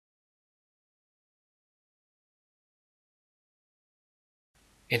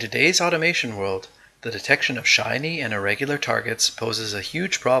In today's automation world, the detection of shiny and irregular targets poses a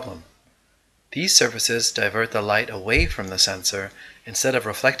huge problem. These surfaces divert the light away from the sensor instead of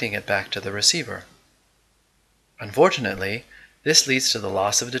reflecting it back to the receiver. Unfortunately, this leads to the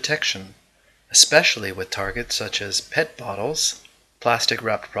loss of detection, especially with targets such as PET bottles,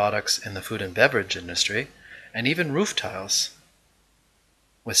 plastic-wrapped products in the food and beverage industry, and even roof tiles.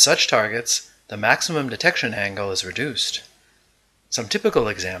 With such targets, the maximum detection angle is reduced. Some typical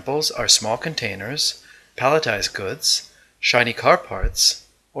examples are small containers, palletized goods, shiny car parts,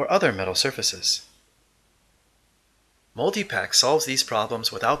 or other metal surfaces. MultiPac solves these problems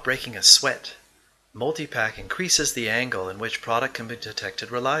without breaking a sweat. MultiPac increases the angle in which product can be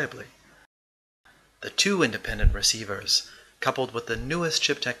detected reliably. The two independent receivers, coupled with the newest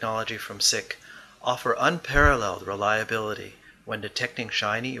chip technology from SICK, offer unparalleled reliability when detecting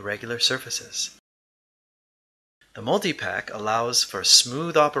shiny, irregular surfaces. The MultiPac allows for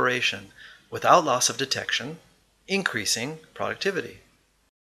smooth operation without loss of detection, increasing productivity.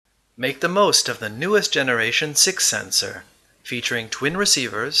 Make the most of the newest generation SICK sensor, featuring twin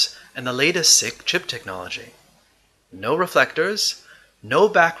receivers and the latest SICK chip technology. No reflectors, no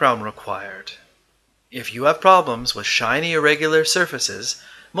background required. If you have problems with shiny, irregular surfaces,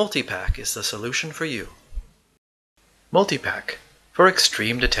 MultiPac is the solution for you. MultiPac for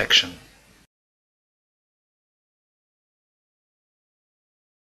extreme detection.